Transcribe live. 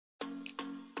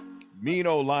Mean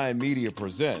O Lion Media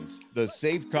presents the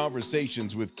Safe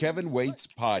Conversations with Kevin Waits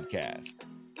podcast.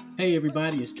 Hey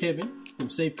everybody, it's Kevin from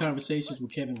Safe Conversations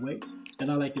with Kevin Waits,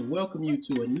 and I'd like to welcome you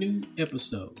to a new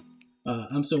episode.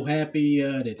 I'm so happy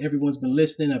that everyone's been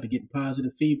listening. I've been getting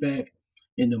positive feedback,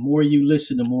 and the more you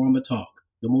listen, the more I'm going to talk.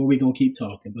 The more we're going to keep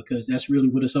talking, because that's really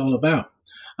what it's all about.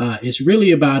 It's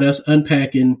really about us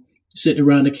unpacking, sitting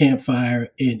around the campfire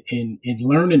and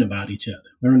learning about each other,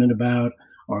 learning about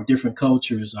our different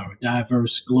cultures, our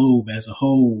diverse globe as a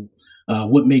whole.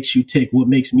 What makes you tick? What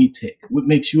makes me tick? What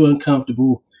makes you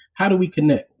uncomfortable? How do we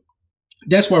connect?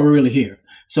 That's why we're really here.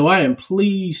 So I am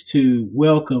pleased to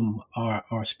welcome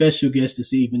our special guest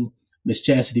this evening, Miss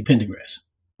Chasity Pendergrass.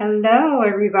 Hello,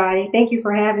 everybody. Thank you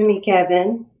for having me,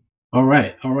 Kevin. All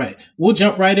right. We'll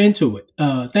jump right into it.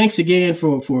 Thanks again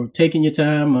for taking your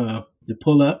time to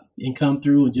pull up and come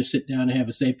through and just sit down and have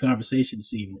a safe conversation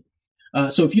this evening.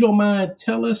 So if you don't mind,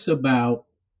 tell us about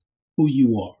who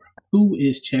you are. Who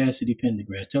is Chasity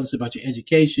Pendergrass? Tell us about your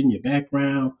education, your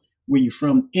background, where you're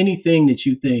from, anything that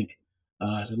you think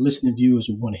the listening viewers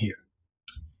would want to hear.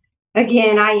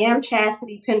 Again, I am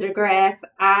Chasity Pendergrass.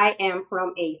 I am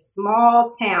from a small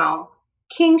town,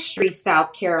 Kingstree,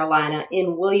 South Carolina,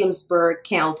 in Williamsburg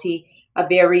County, a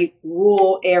very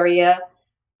rural area.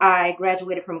 I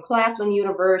graduated from Claflin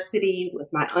University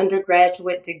with my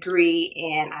undergraduate degree,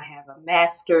 and I have a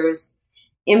master's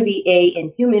MBA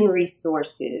in human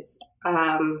resources.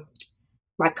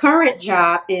 My current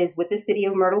job is with the city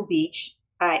of Myrtle Beach.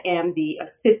 I am the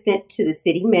assistant to the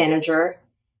city manager.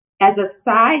 As a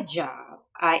side job,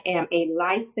 I am a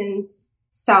licensed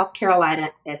South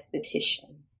Carolina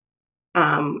esthetician.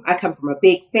 I come from a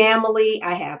big family.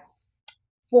 I have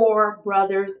 4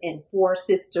 brothers and 4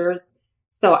 sisters.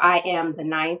 So I am the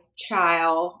 9th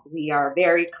child. We are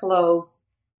very close.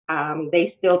 They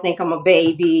still think I'm a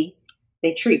baby.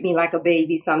 They treat me like a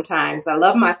baby sometimes. I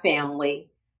love my family.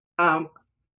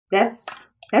 That's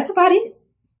about it.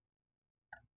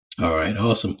 All right.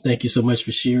 Awesome. Thank you so much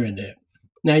for sharing that.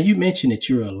 Now, you mentioned that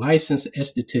you're a licensed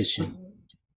esthetician. Mm-hmm.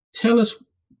 Tell us,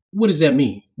 what does that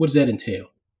mean? What does that entail?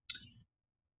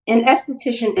 An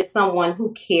esthetician is someone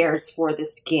who cares for the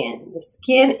skin. The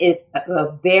skin is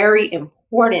a very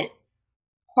important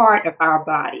part of our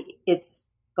body.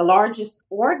 It's the largest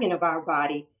organ of our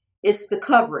body. It's the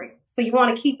covering. So you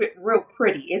want to keep it real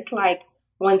pretty. It's like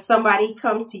when somebody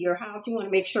comes to your house, you want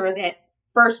to make sure that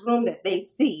first room that they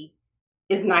see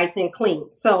is nice and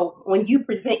clean. So when you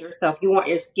present yourself, you want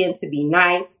your skin to be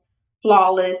nice,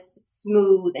 flawless,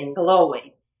 smooth, and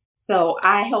glowing. So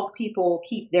I help people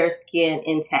keep their skin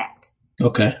intact.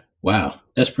 Okay. Wow.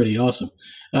 That's pretty awesome.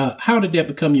 How did that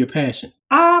become your passion?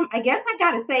 I guess I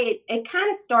got to say it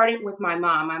kind of started with my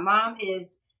mom. My mom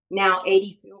is now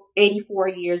 84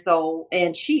 years old,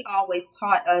 and she always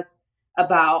taught us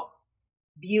about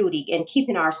beauty and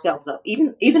keeping ourselves up,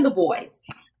 even the boys.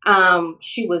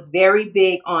 She was very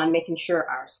big on making sure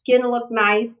our skin looked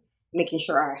nice, making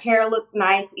sure our hair looked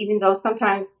nice, even though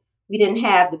sometimes we didn't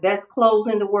have the best clothes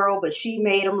in the world, but she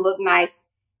made them look nice,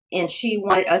 and she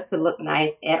wanted us to look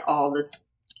nice at all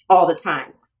the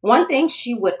time. One thing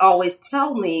she would always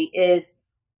tell me is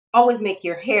always make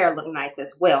your hair look nice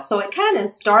as well. So it kind of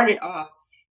started off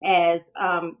as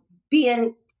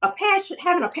having a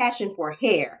passion for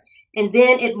hair, and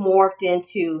then it morphed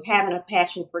into having a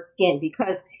passion for skin.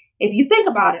 Because if you think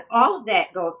about it, all of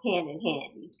that goes hand in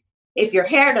hand. If your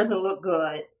hair doesn't look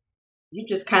good, you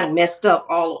just kind of messed up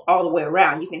all the way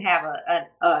around. You can have a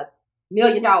 $1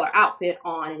 million outfit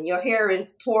on and your hair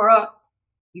is tore up.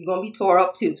 You're going to be tore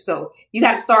up too. So you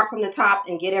got to start from the top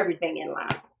and get everything in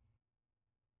line.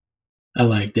 I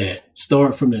like that.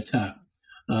 Start from the top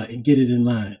and get it in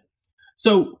line.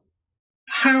 So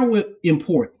how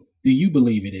important do you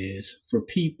believe it is for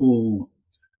people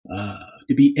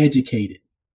to be educated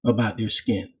about their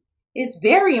skin? It's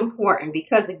very important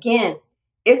because, again,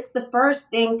 it's the first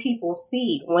thing people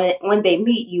see when they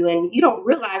meet you, and you don't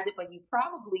realize it, but you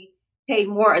probably pay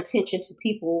more attention to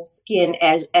people's skin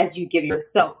as you give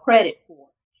yourself credit for.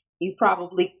 You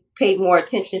probably pay more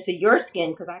attention to your skin,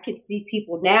 because I can see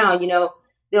people now,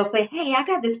 they'll say, hey, I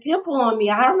got this pimple on me.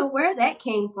 I don't know where that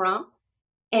came from.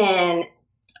 And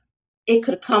it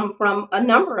could come from a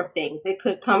number of things. It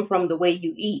could come from the way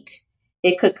you eat.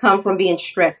 It could come from being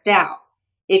stressed out.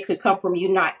 It could come from you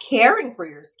not caring for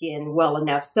your skin well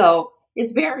enough. So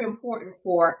it's very important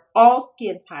for all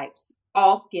skin types,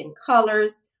 all skin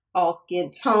colors, all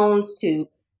skin tones to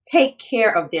take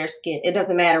care of their skin. It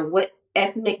doesn't matter what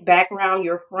ethnic background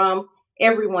you're from.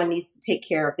 Everyone needs to take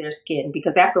care of their skin,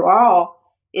 because after all,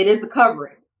 it is the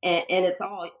covering, and it's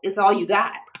all you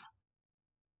got.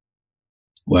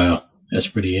 Wow, that's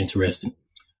pretty interesting.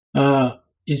 Uh,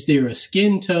 is there a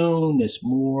skin tone that's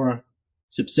more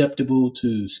susceptible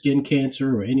to skin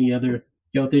cancer or any other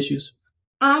health issues?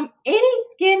 Any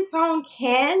skin tone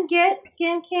can get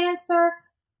skin cancer,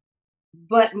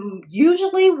 but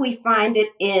usually we find it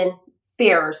in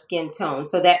fairer skin tone.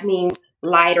 So that means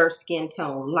lighter skin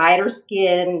tone, lighter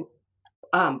skin,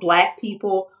 Black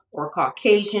people or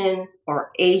Caucasians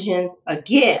or Asians.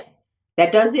 Again,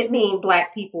 that doesn't mean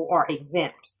Black people are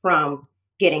exempt from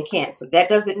getting cancer. That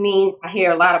doesn't mean, I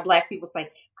hear a lot of Black people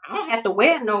say, I don't have to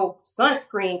wear no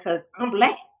sunscreen because I'm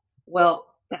Black. Well,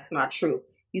 that's not true.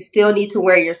 You still need to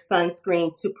wear your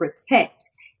sunscreen to protect.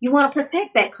 You want to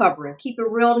protect that covering. Keep it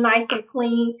real nice and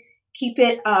clean. Keep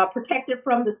it protected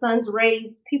from the sun's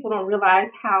rays. People don't realize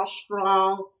how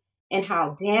strong and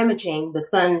how damaging the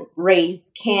sun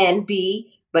rays can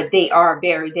be, but they are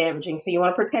very damaging. So you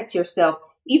want to protect yourself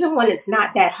even when it's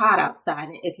not that hot outside.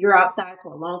 If you're outside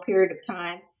for a long period of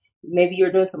time, maybe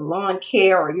you're doing some lawn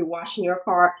care or you're washing your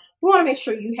car, you want to make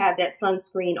sure you have that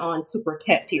sunscreen on to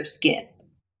protect your skin.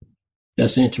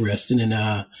 That's interesting, and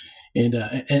I'm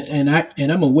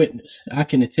a witness. I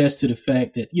can attest to the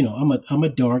fact that I'm a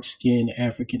dark skinned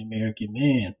African American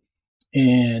man,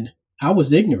 and I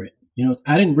was ignorant.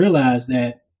 I didn't realize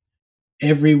that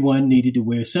everyone needed to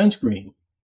wear sunscreen,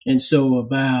 and so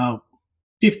about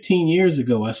 15 years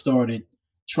ago, I started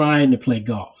trying to play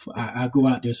golf. I go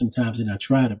out there sometimes and I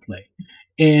try to play,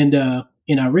 and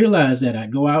I realized that I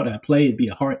go out, I play, it'd be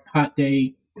a hot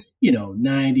day,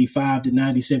 95 to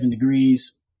 97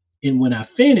 degrees. And when I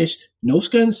finished, no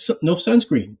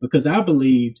sunscreen, because I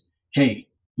believed, hey,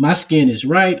 my skin is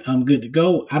right. I'm good to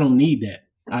go. I don't need that.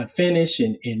 I'd finish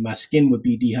and my skin would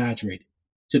be dehydrated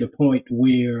to the point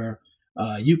where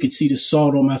you could see the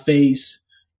salt on my face,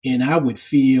 and I would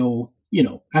feel,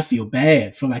 I feel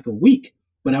bad for like a week,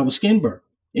 but I was skin burnt.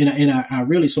 And I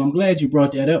really, so I'm glad you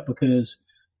brought that up because,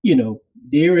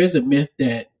 there is a myth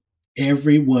that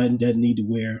everyone doesn't need to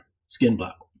wear skin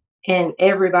block. And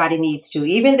everybody needs to,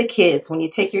 even the kids. When you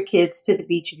take your kids to the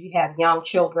beach, if you have young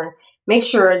children, make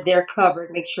sure they're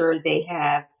covered. Make sure they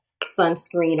have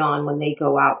sunscreen on when they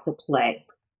go out to play.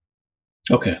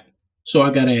 Okay. So I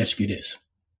got to ask you this.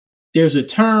 There's a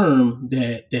term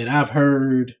that I've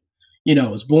heard. I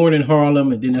was born in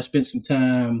Harlem, and then I spent some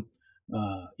time,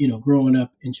 growing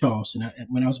up in Charleston.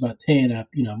 When I was about 10, I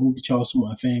moved to Charleston with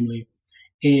my family.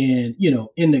 And,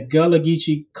 in the Gullah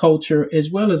Geechee culture, as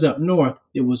well as up north,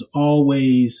 there was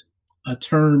always a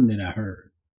term that I heard.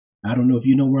 I don't know if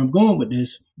you know where I'm going with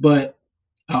this, but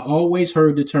I always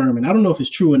heard the term, and I don't know if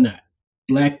it's true or not.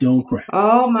 Black don't crack.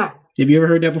 Oh, my. Have you ever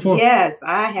heard that before? Yes,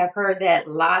 I have heard that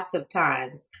lots of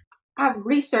times. I've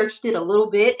researched it a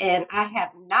little bit, and I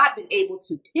have not been able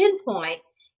to pinpoint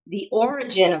the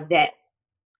origin of that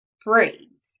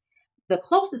phrase. The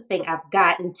closest thing I've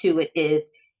gotten to it is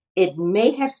it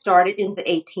may have started in the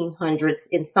 1800s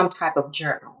in some type of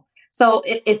journal. So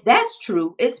if that's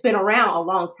true, it's been around a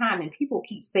long time and people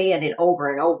keep saying it over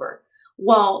and over.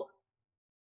 Well,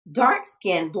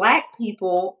 dark-skinned Black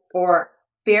people or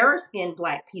fairer-skinned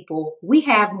Black people, we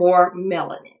have more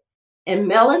melanin.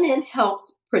 And melanin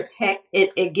helps protect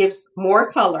it. It gives more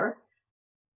color.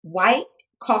 White,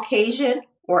 Caucasian,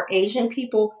 or Asian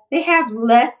people, they have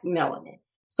less melanin.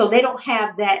 So they don't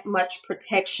have that much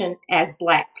protection as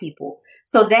Black people.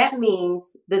 So that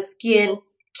means the skin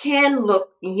can look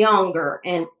younger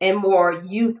and more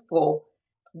youthful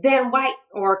than white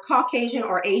or Caucasian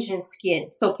or Asian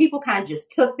skin. So people kind of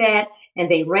just took that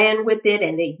and they ran with it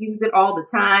and they use it all the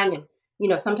time. And,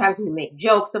 sometimes we make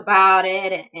jokes about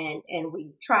it and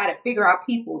we try to figure out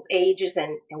people's ages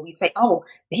and we say, oh,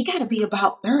 they got to be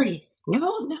about 30.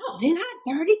 No, they're not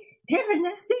 30. They're in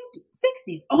their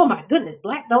 60s. Oh my goodness,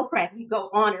 black don't crack. You go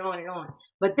on and on and on.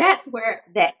 But that's where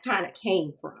that kind of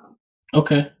came from.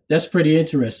 Okay, that's pretty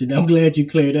interesting. I'm glad you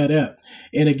cleared that up.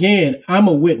 And again, I'm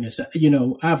a witness.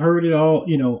 I've heard it all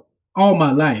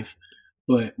my life.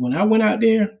 But when I went out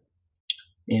there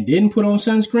and didn't put on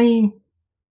sunscreen,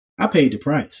 I paid the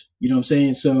price. You know what I'm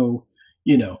saying? So,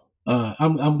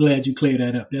 I'm glad you cleared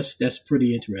that up. That's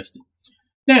pretty interesting.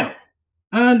 Now,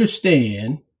 I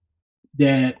understand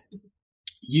that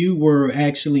you were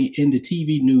actually in the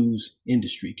TV news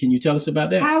industry. Can you tell us about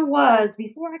that? I was.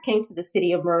 Before I came to the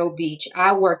city of Myrtle Beach,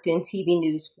 I worked in TV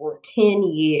news for 10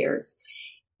 years.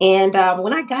 And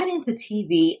when I got into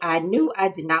TV, I knew I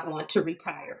did not want to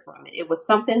retire from it. It was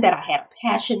something that I had a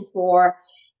passion for,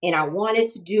 and I wanted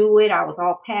to do it. I was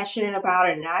all passionate about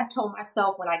it. And I told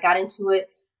myself when I got into it,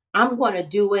 I'm going to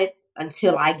do it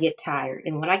until I get tired.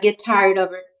 And when I get tired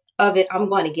of it, I'm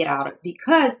going to get out of it.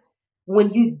 Because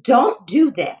when you don't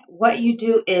do that, what you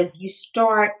do is you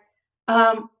start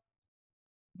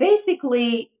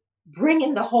basically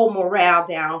bringing the whole morale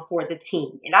down for the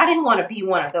team. And I didn't want to be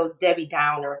one of those Debbie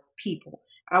Downer people.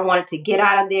 I wanted to get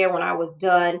out of there when I was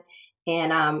done.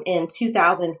 And in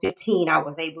 2015, I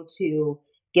was able to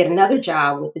get another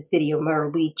job with the city of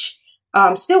Myrtle Beach.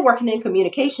 Still working in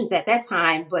communications at that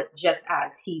time, but just out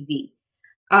of TV.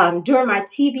 During my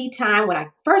TV time, when I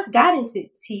first got into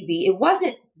TV, it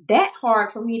wasn't that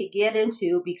hard for me to get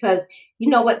into because you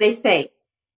know what they say,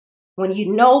 when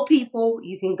you know people,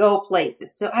 you can go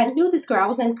places. So I knew this girl. I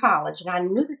was in college, and I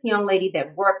knew this young lady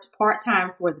that worked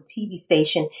part-time for the TV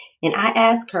station. And I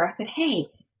asked her, I said, hey,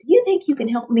 do you think you can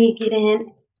help me get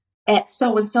in at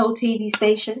so-and-so TV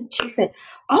station? She said,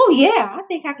 oh, yeah, I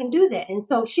think I can do that. And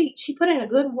so she put in a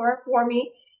good word for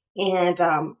me. And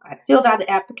I filled out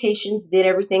the applications, did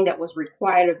everything that was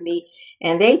required of me.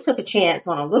 And they took a chance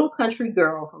on a little country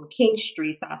girl from King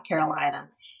Street, South Carolina.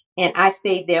 And I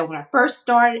stayed there. When I first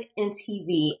started in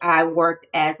TV, I worked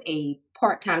as a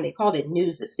part-time, they called it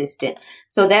news assistant.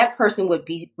 So that person would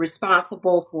be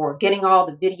responsible for getting all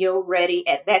the video ready.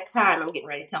 At that time, I'm getting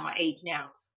ready to tell my age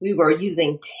now, we were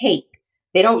using tape.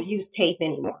 They don't use tape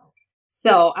anymore.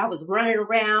 So I was running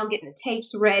around getting the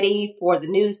tapes ready for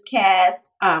the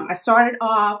newscast. I started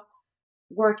off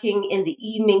working in the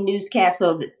evening newscast.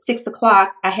 So at 6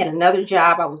 o'clock, I had another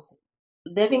job. I was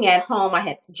living at home. I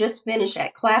had just finished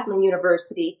at Claflin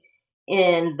University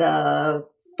in the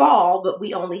fall, but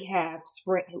we only have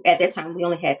spring. At that time, we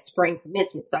only had spring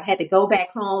commencement. So I had to go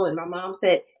back home, and my mom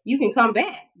said, you can come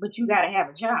back, but you got to have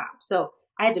a job. So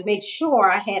I had to make sure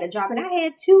I had a job, and I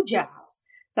had 2 jobs.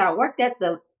 So I worked at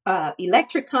the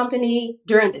electric company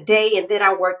during the day, and then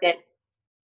I worked at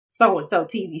so-and-so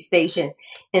TV station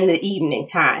in the evening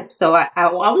time. So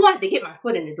I wanted to get my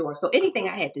foot in the door. So anything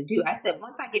I had to do, I said,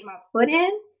 once I get my foot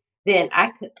in, then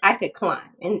I could climb.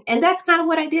 And that's kind of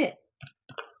what I did.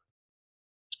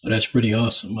 Well, that's pretty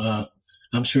awesome.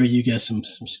 I'm sure you got some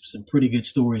pretty good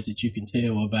stories that you can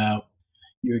tell about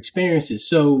your experiences.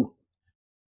 So,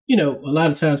 a lot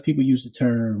of times people use the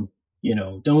term,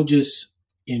 don't just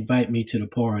invite me to the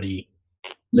party,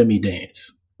 let me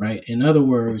dance, right? In other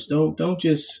words, don't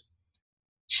just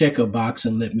check a box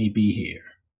and let me be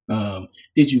here.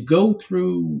 Did you go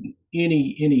through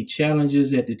any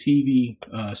challenges at the TV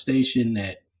station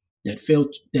that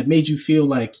made you feel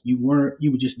like you were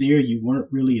just there, you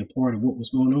weren't really a part of what was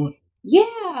going on? Yeah,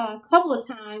 a couple of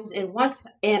times.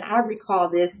 And I recall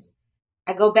this,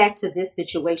 I go back to this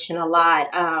situation a lot.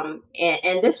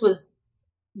 And this was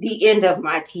the end of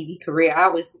my TV career. I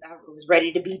was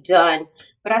ready to be done,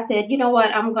 but I said, you know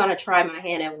what? I'm going to try my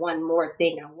hand at one more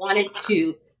thing.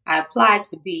 I applied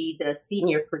to be the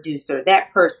senior producer.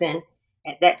 That person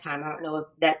at that time, I don't know if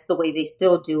that's the way they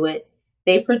still do it.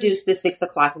 They produce the 6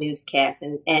 o'clock newscast,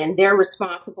 and they're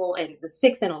responsible. And the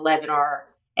 6 and 11 are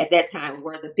at that time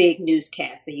were the big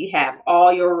newscasts. So you have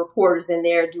all your reporters in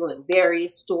there doing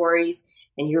various stories,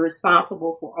 and you're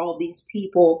responsible for all these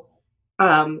people,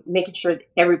 making sure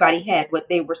everybody had what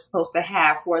they were supposed to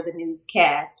have for the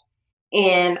newscast.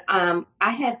 And I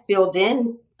had filled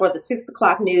in for the 6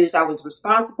 o'clock news. I was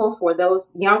responsible for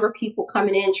those younger people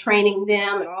coming in, training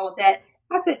them and all of that.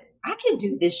 I said, I can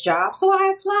do this job. So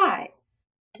I applied.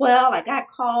 Well, I got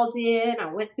called in. I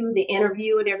went through the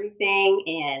interview and everything,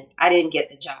 and I didn't get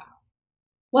the job.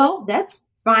 Well, that's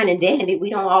fine and dandy. We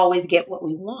don't always get what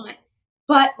we want.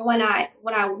 But when I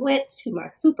went to my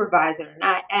supervisor and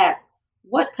I asked,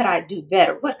 what could I do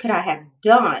better? What could I have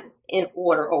done in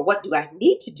order, or what do I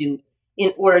need to do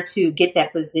in order to get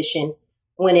that position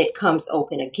when it comes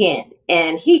open again?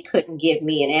 And he couldn't give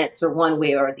me an answer one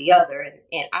way or the other.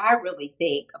 And I really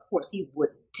think, of course, he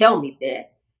wouldn't tell me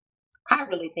that. I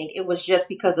really think it was just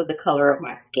because of the color of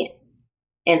my skin.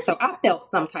 And so I felt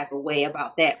some type of way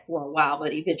about that for a while,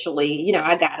 but eventually,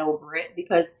 I got over it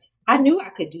because I knew I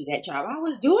could do that job. I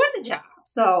was doing the job.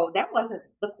 So that wasn't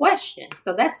the question.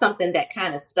 So that's something that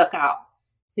kind of stuck out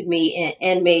to me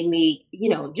and made me,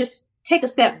 just take a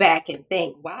step back and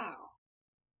think, wow,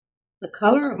 the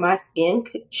color of my skin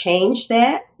could change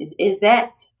that. Is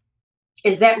that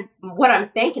what I'm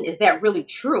thinking? Is that really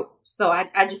true? So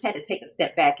I just had to take a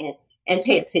step back and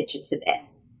pay attention to that.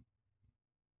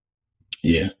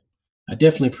 Yeah, I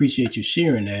definitely appreciate you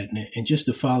sharing that. And just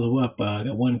to follow up, I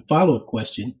got one follow-up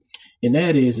question, and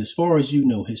that is, as far as you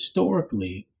know,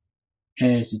 historically,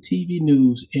 has the TV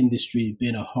news industry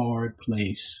been a hard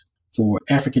place for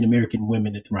African American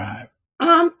women to thrive?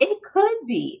 It could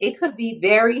be. It could be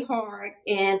very hard.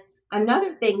 And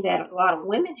another thing that a lot of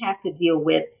women have to deal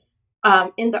with,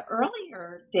 in the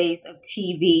earlier days of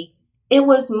TV, it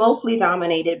was mostly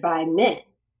dominated by men.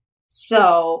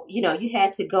 So, you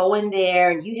had to go in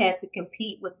there and you had to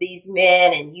compete with these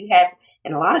men, and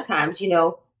and a lot of times,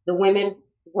 the women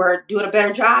were doing a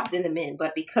better job than the men,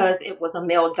 but because it was a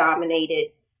male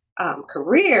dominated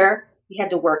career, you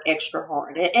had to work extra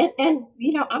hard. And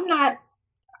I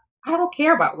don't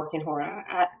care about working hard.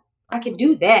 I can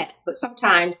do that. But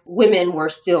sometimes women were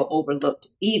still overlooked,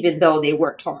 even though they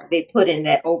worked hard. They put in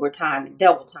that overtime and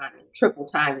double time and triple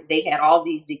time. And they had all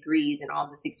these degrees and all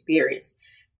this experience.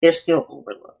 They're still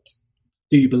overlooked.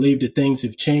 Do you believe that things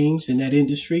have changed in that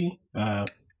industry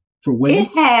for women?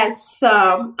 It has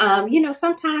some,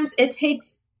 sometimes it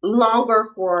takes longer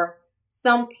for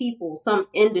some people, some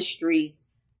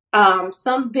industries,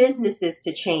 some businesses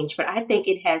to change, but I think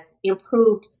it has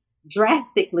improved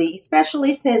drastically,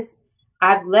 especially since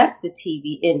I've left the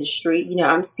TV industry.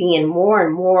 I'm seeing more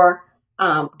and more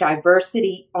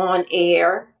diversity on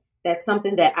air. That's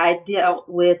something that I dealt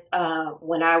with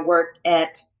when I worked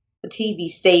at a TV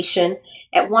station.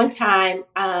 At one time,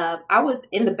 I was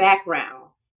in the background.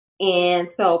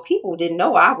 And so people didn't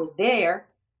know I was there,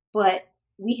 but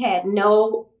we had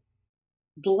no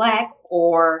Black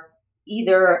or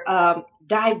either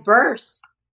diverse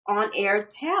on air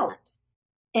talent.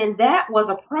 And that was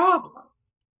a problem.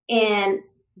 And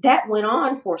that went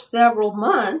on for several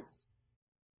months.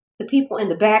 The people in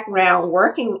the background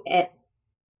working at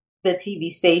the TV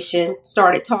station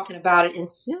started talking about it. And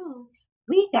soon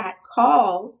we got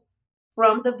calls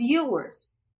from the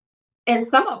viewers. And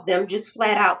some of them just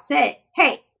flat out said,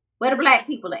 "Hey, where the Black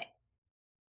people at?"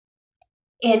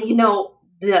 And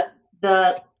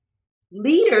the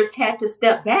leaders had to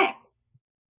step back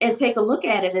and take a look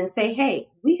at it and say, "Hey,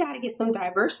 we got to get some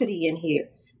diversity in here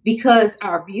because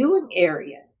our viewing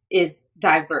area is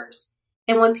diverse."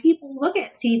 And when people look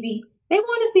at TV, they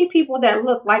want to see people that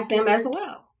look like them as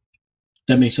well.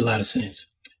 That makes a lot of sense.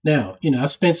 Now, I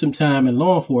spent some time in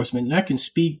law enforcement, and I can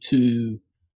speak to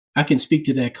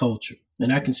that culture,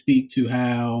 and I can speak to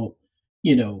how,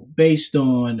 based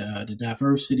on the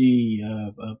diversity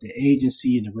of the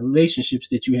agency and the relationships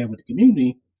that you have with the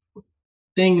community,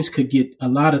 a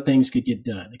lot of things could get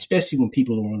done, especially when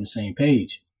people are on the same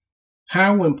page.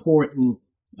 How important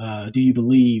do you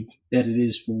believe that it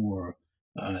is for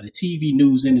the TV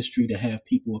news industry to have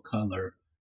people of color,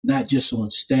 not just on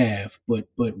staff, but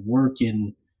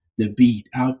working the beat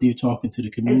out there talking to the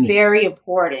community? It's very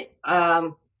important.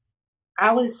 One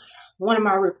of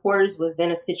my reporters was in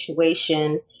a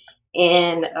situation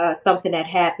and something that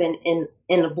happened in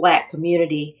the Black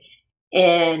community.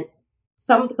 And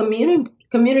some of the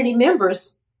community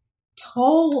members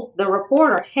told the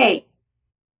reporter, "Hey,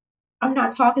 I'm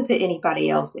not talking to anybody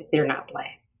else if they're not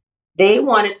Black." They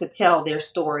wanted to tell their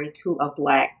story to a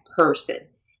Black person.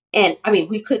 And I mean,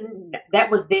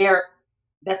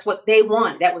 that's what they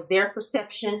wanted. That was their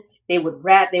perception. They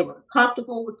were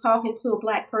comfortable with talking to a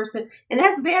Black person. And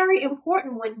that's very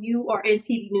important when you are in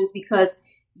TV news because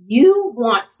you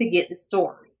want to get the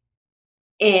story.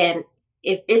 And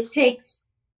if it takes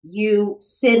you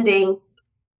sending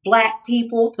Black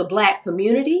people to Black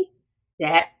communities,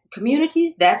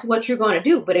 that's what you're going to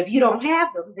do. But if you don't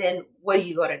have them, then what are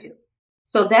you going to do?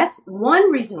 So that's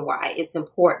one reason why it's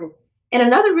important. And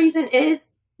another reason is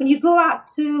when you go out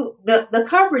to the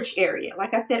coverage area,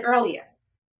 like I said earlier,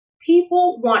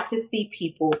 people want to see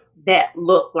people that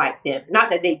look like them. Not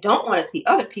that they don't want to see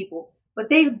other people, but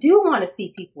they do want to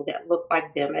see people that look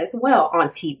like them as well on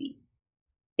TV.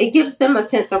 It gives them a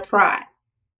sense of pride.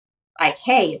 Like,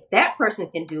 hey, if that person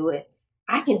can do it,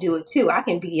 I can do it too. I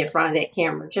can be in front of that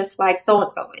camera just like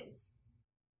so-and-so is.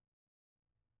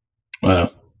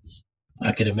 Wow.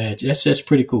 I can imagine. That's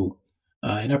pretty cool.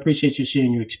 And I appreciate you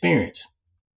sharing your experience.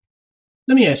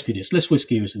 Let me ask you this. Let's switch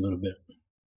gears a little bit.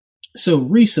 So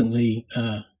recently,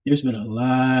 there's been a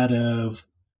lot of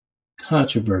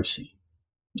controversy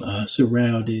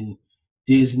surrounding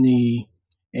Disney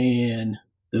and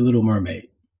The Little Mermaid,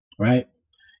 right?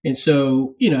 And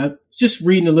so, just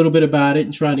reading a little bit about it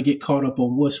and trying to get caught up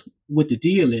on what the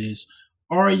deal is.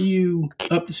 Are you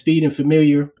up to speed and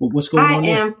familiar with what's going on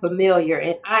there? I am familiar,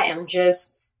 and I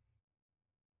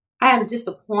am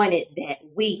disappointed that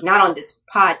we, not on this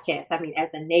podcast, I mean,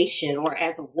 as a nation or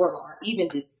as a world, are even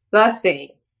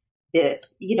discussing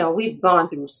this. We've gone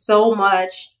through so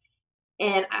much,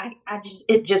 and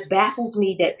it just baffles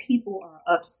me that people are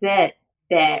upset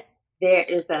that there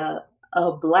is a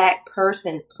Black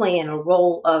person playing a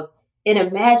role of an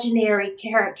imaginary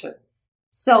character.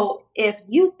 So if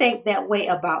you think that way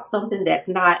about something that's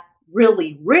not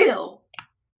really real,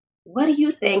 what do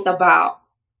you think about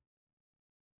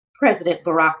President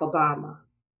Barack Obama,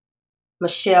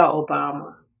 Michelle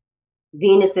Obama,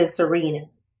 Venus and Serena,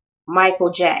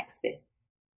 Michael Jackson,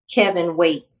 Kevin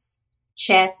Waits,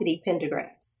 Chasity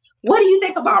Pendergrass? What do you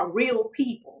think about real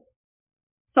people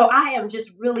So I am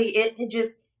just really,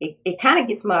 it kind of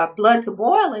gets my blood to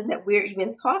boiling that we're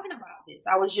even talking about this.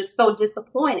 I was just so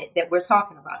disappointed that we're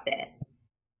talking about that.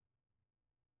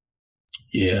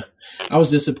 Yeah, I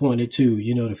was disappointed too.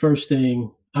 The first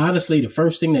thing, honestly, the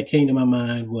first thing that came to my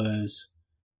mind was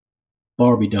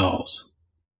Barbie dolls.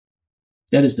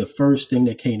 That is the first thing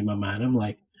that came to my mind. I'm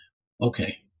like,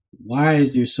 okay, why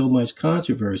is there so much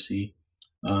controversy?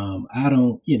 I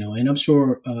don't, and I'm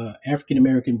sure African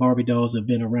American Barbie dolls have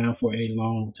been around for a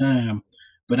long time,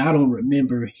 but I don't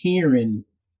remember hearing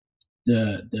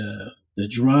the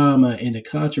drama and the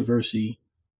controversy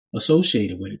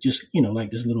associated with it. Just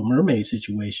like this Little Mermaid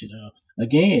situation.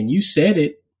 Again, you said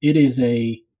it.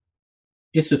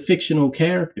 It's a fictional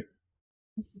character,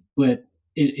 but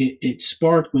it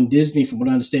sparked when Disney, from what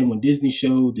I understand, when Disney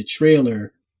showed the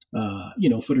trailer, for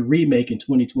the remake in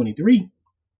 2023,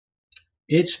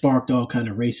 it sparked all kind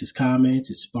of racist comments.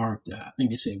 It sparked, I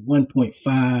think they said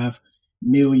 1.5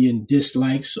 million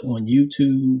dislikes on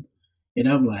YouTube, and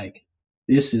I'm like,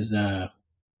 this is I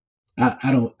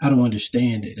don't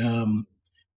understand it.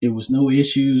 There was no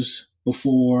issues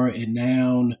before, and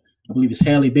now I believe it's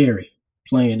Halle Berry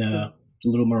playing the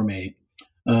Little Mermaid.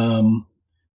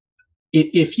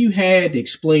 If you had to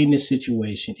explain this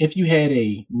situation, if you had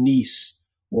a niece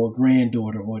or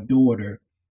granddaughter or daughter,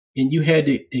 and you had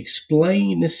to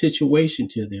explain this situation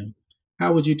to them,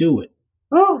 how would you do it?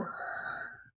 Oh,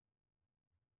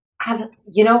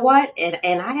 you know what?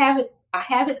 And I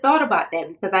haven't thought about that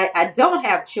because I don't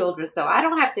have children, so I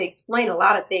don't have to explain a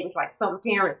lot of things like some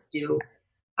parents do.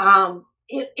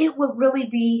 It would really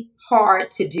be hard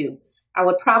to do. I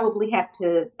would probably have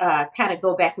to kind of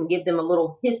go back and give them a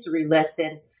little history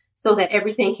lesson so that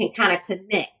everything can kind of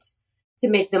connect to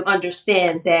make them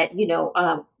understand that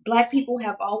Black people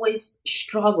have always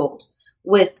struggled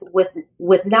with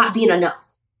not being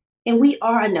enough, and we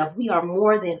are enough. We are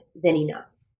more than enough.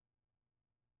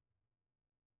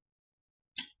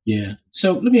 Yeah.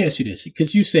 So let me ask you this,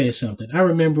 because you said something. I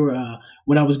remember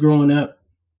when I was growing up,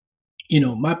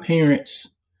 my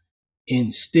parents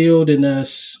instilled in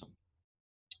us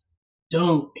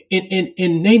and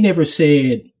they never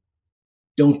said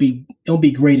don't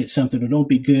be great at something or don't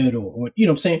be good or what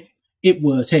I'm saying. It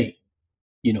was, hey,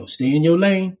 stay in your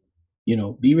lane,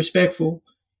 be respectful,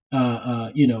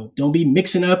 don't be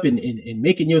mixing up and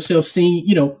making yourself seen,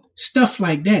 stuff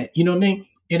like that. You know what I mean?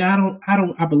 And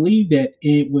I believe that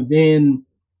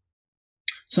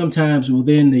sometimes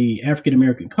within the African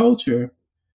American culture,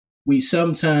 we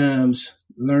sometimes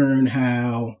learn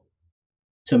how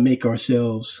to make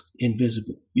ourselves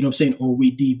invisible. You know what I'm saying? Or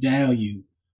we devalue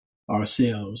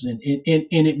ourselves. And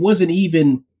it wasn't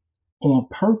even on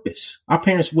purpose. Our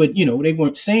parents would, they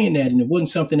weren't saying that, and it wasn't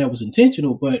something that was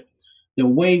intentional, but the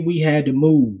way we had to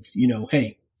move,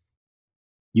 hey,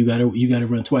 you gotta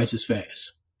run twice as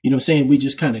fast. You know what I'm saying? We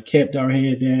just kind of kept our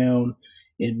head down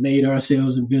and made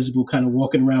ourselves invisible, kind of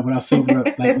walking around with our finger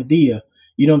up like Medea.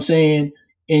 You know what I'm saying?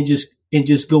 And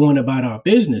just going about our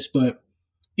business. But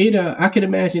I can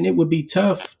imagine it would be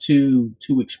tough to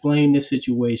explain this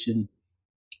situation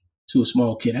to a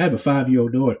small kid. I have a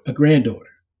 5-year-old daughter, a granddaughter,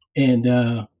 and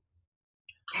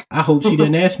I hope she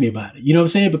doesn't ask me about it. You know what I'm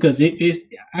saying? Because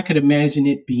I could imagine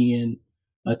it being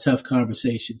a tough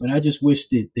conversation. But I just wish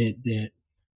that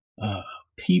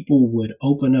people would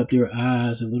open up their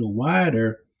eyes a little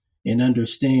wider and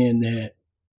understand that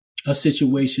a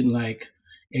situation like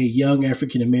a young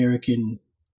African American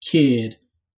kid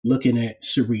looking at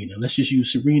Serena. Let's just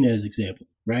use Serena as an example,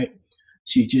 right?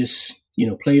 She just,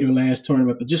 played her last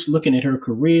tournament, but just looking at her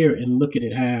career and looking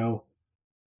at how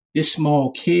this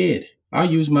small kid, I'll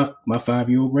use my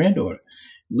 5-year-old granddaughter,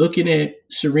 looking at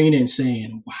Serena and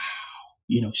saying,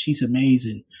 wow, she's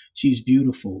amazing. She's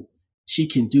beautiful. She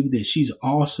can do this. She's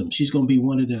awesome. She's going to be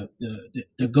one of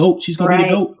the GOAT. She's going to be the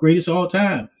GOAT, greatest of all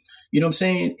time. You know what I'm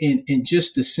saying? And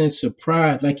just the sense of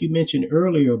pride, like you mentioned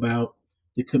earlier about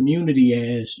the community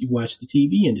as you watch the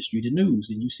TV industry, the news,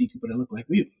 and you see people that look like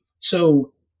you.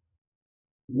 So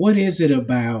what is it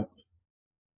about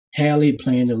Halle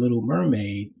playing the Little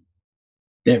Mermaid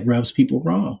that rubs people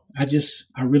wrong? I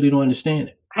really don't understand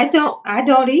it. I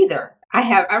don't either.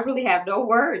 I really have no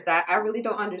words. I really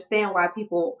don't understand why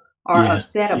people are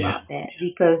upset about that,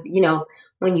 because,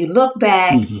 when you look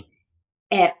back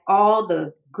at all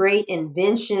the great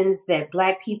inventions that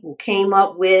Black people came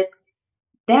up with,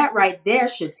 that right there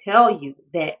should tell you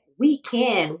that we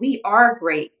are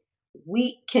great.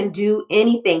 We can do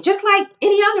anything, just like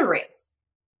any other race.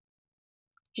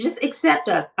 Just accept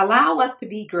us. Allow us to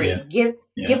be great. Give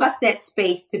us that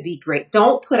space to be great.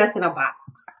 Don't put us in a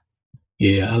box.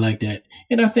 Yeah, I like that.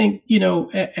 And I think,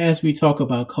 as we talk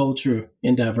about culture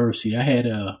and diversity, I had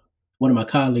one of my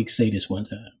colleagues say this one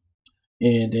time.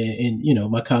 And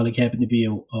my colleague happened to be a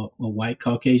white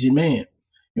Caucasian man.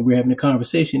 And we're having a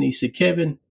conversation. He said,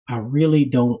 Kevin, I really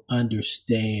don't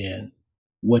understand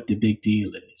what the big deal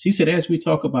is. He said, as we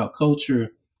talk about culture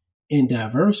and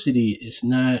diversity, it's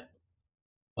not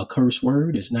a curse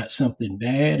word. It's not something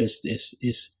bad.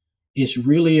 It's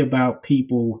really about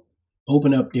people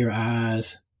open up their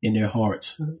eyes and their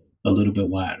hearts a little bit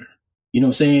wider. You know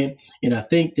what I'm saying? And I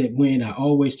think that when I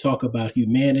always talk about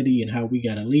humanity and how we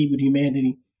got to lead with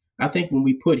humanity, I think when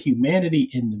we put humanity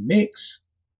in the mix,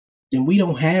 then we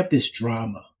don't have this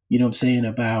drama, you know what I'm saying,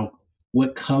 about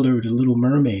what color the Little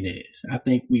Mermaid is. I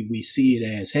think we see it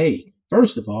as, hey,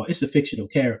 first of all, it's a fictional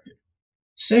character.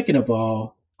 Second of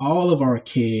all of our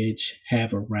kids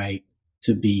have a right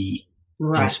to be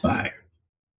inspired.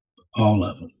 All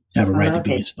of them have a right to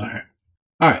be inspired.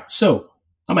 All right, so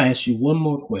I'm going to ask you one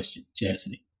more question,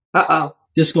 Chasity. Uh-oh.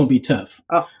 This is going to be tough.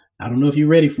 Oh. I don't know if you're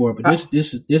ready for it, but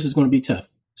this is going to be tough.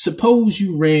 Suppose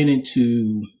you ran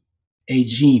into a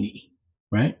genie,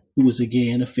 right? Who was,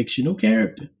 again, a fictional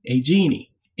character, a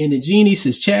genie. And the genie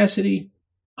says, Chasity,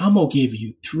 I'm going to give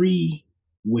you 3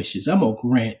 wishes. I'm going to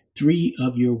grant 3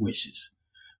 of your wishes.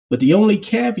 But the only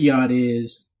caveat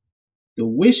is the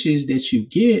wishes that you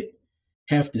get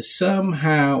have to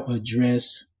somehow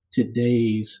address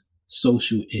today's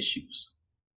social issues,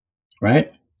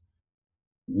 right?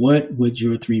 What would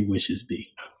your 3 wishes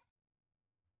be?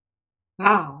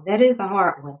 Wow, that is a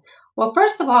hard one. Well,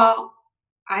 first of all,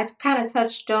 I've kind of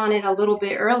touched on it a little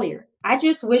bit earlier. I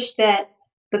just wish that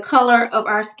the color of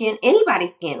our skin,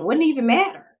 anybody's skin, wouldn't even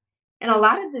matter. And a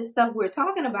lot of this stuff we're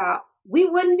talking about, we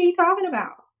wouldn't be talking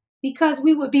about because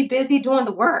we would be busy doing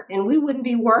the work and we wouldn't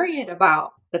be worried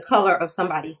about the color of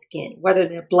somebody's skin, whether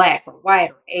they're black or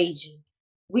white or Asian.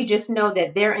 We just know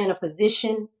that they're in a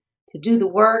position to do the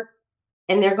work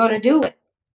and they're going to do it.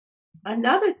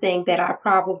 Another thing that I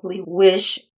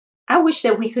wish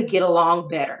that we could get along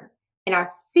better. And I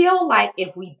feel like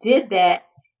if we did that,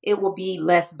 it will be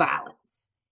less violence.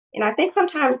 And I think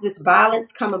sometimes this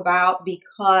violence come about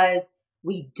because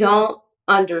we don't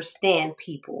understand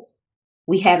people.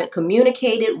 We haven't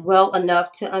communicated well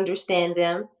enough to understand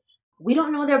them. We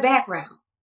don't know their background.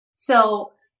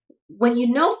 So when you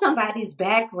know somebody's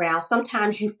background,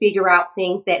 sometimes you figure out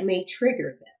things that may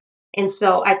trigger them. And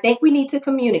so I think we need to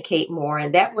communicate more,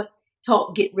 and that would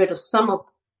help get rid of some of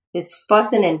this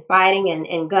fussing and fighting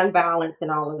and gun violence and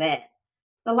all of that.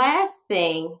 The last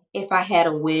thing, if I had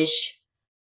a wish,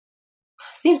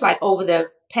 seems like over the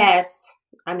past,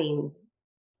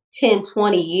 10,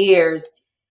 20 years,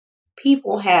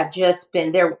 people have just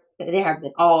been there. There have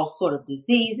been all sort of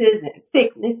diseases and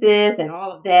sicknesses and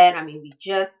all of that. We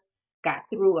just got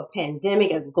through a pandemic,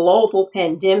 a global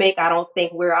pandemic. I don't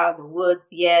think we're out of the woods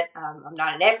yet. I'm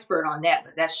not an expert on that,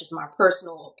 but that's just my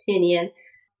personal opinion.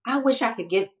 I wish I could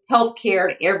give health care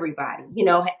to everybody.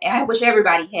 I wish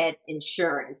everybody had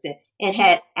insurance and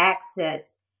had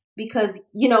access because,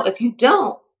 if you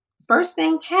don't, first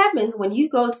thing happens when you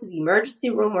go to the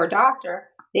emergency room or doctor,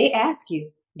 they ask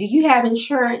you, do you have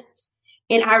insurance?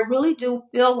 And I really do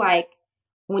feel like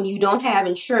when you don't have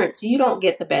insurance, you don't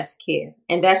get the best care.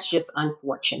 And that's just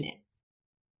unfortunate.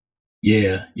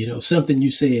 Yeah, something you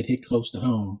said hit close to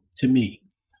home to me.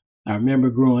 I remember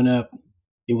growing up,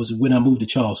 it was when I moved to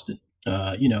Charleston.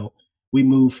 We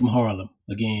moved from Harlem.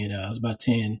 Again, I was about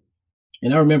 10.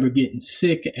 And I remember getting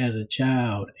sick as a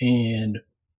child. And,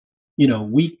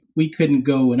 we couldn't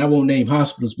go, and I won't name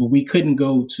hospitals, but we couldn't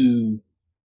go to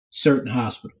certain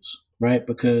hospitals, right?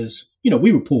 Because,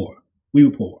 we were poor.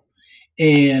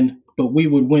 But we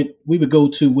would go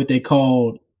to what they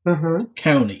called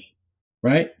county,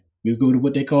 right? We would go to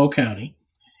what they call county.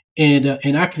 And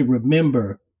I can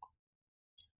remember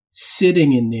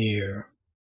sitting in there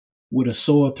with a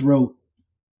sore throat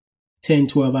 10,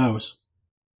 12 hours.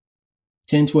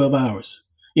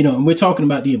 And we're talking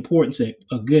about the importance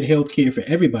of good health care for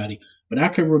everybody. But I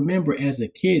can remember as a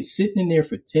kid sitting in there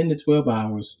for 10 to 12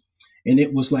 hours, and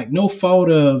it was like no fault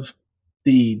of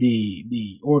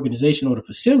the organization or the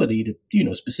facility,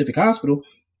 the specific hospital.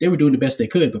 They were doing the best they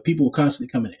could, but people were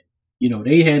constantly coming in.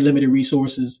 They had limited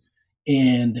resources,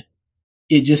 and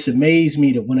it just amazed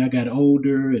me that when I got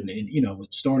older and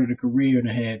started a career and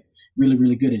I had really,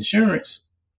 really good insurance,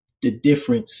 the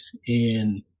difference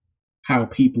in how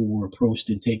people were approached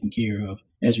and taken care of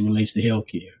as it relates to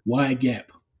healthcare. Wide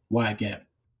gap.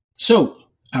 So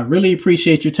I really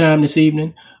appreciate your time this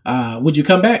evening. Would you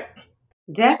come back?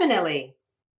 Definitely.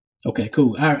 Okay,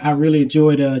 cool. I really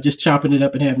enjoyed just chopping it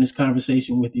up and having this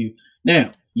conversation with you.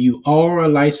 Now, you are a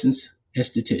licensed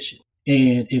esthetician.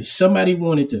 And if somebody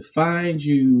wanted to find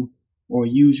you or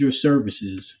use your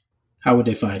services, how would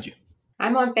they find you?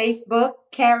 I'm on Facebook.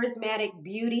 Charismatic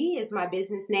Beauty is my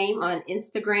business name. On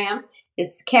Instagram,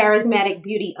 it's Charismatic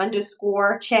Beauty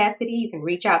 _Chasity. You can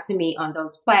reach out to me on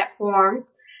those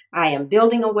platforms. I am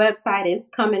building a website. It's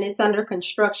coming. It's under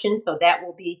construction. So that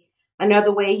will be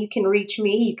another way you can reach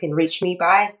me. You can reach me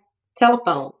by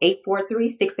telephone,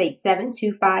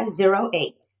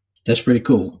 843-687-2508. That's pretty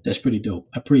cool. That's pretty dope.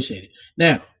 I appreciate it.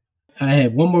 Now, I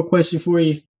have one more question for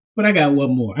you, but I got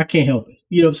one more. I can't help it.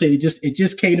 You know what I'm saying? It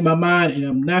just came to my mind, and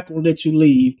I'm not going to let you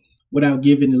leave without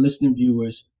giving the listening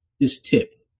viewers this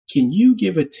tip. Can you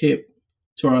give a tip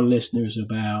to our listeners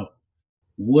about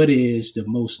what is the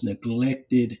most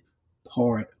neglected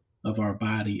part of our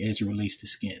body as it relates to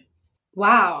skin?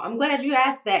 Wow, I'm glad you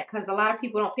asked that because a lot of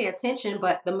people don't pay attention,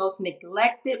 but the most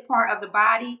neglected part of the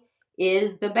body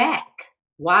is the back.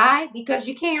 Why? Because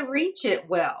you can't reach it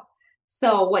well.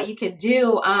 So what you could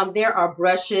do, there are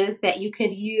brushes that you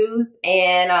could use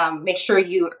and make sure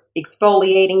you're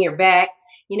exfoliating your back.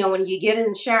 You know, when you get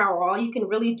in the shower, all you can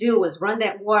really do is run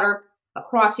that water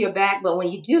across your back. But when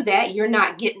you do that, you're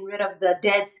not getting rid of the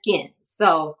dead skin.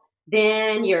 So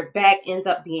then your back ends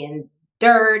up being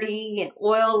dirty and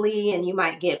oily, and you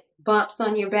might get bumps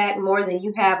on your back more than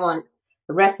you have on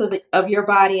the rest of your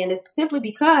body. And it's simply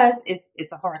because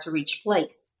it's a hard to reach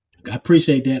place. I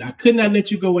appreciate that. I could not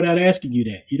let you go without asking you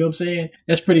that. You know what I'm saying?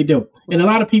 That's pretty dope. And a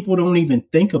lot of people don't even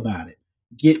think about it.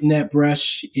 Getting that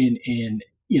brush and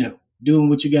you know, doing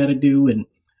what you got to do.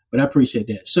 But I appreciate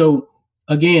that. So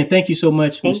again, thank you so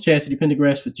much, Ms. Chasity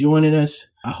Pendergrass, for joining us.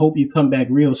 I hope you come back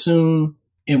real soon.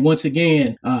 And once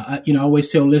again, I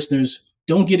always tell listeners,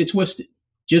 don't get it twisted.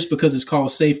 Just because it's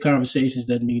called Safe Conversations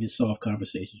doesn't mean it's soft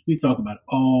conversations. We talk about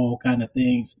all kind of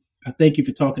things. I thank you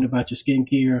for talking about your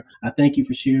skincare. I thank you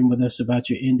for sharing with us about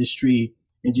your industry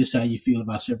and just how you feel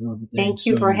about several other things. Thank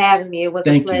you for having me. It was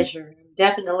a pleasure. I'm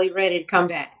definitely ready to come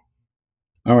back.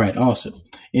 All right, awesome.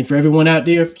 And for everyone out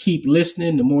there, keep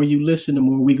listening. The more you listen, the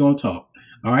more we're going to talk.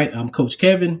 All right, I'm Coach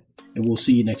Kelvin, and we'll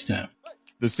see you next time.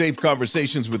 The Safe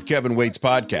Conversations with Kevin Waits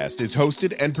podcast is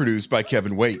hosted and produced by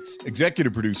Kevin Waits.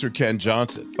 Executive producer Ken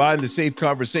Johnson. Find the Safe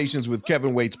Conversations with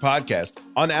Kevin Waits podcast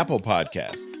on Apple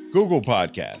Podcasts, Google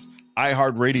Podcasts,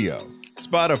 iHeartRadio,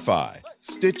 Spotify,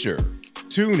 Stitcher,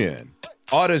 TuneIn,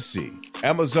 Odyssey,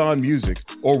 Amazon Music,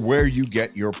 or where you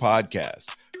get your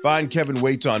podcasts. Find Kevin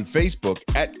Waits on Facebook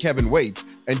at Kevin Waits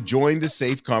and join the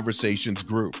Safe Conversations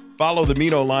group. Follow the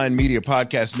Mean Line Media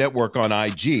Podcast Network on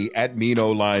IG at Mean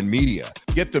Line Media.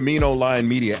 Get the Mean Line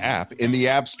Media app in the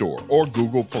App Store or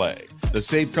Google Play. The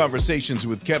Safe Conversations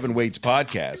with Kevin Waits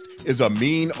podcast is a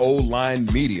Mean Line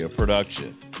Media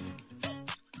production.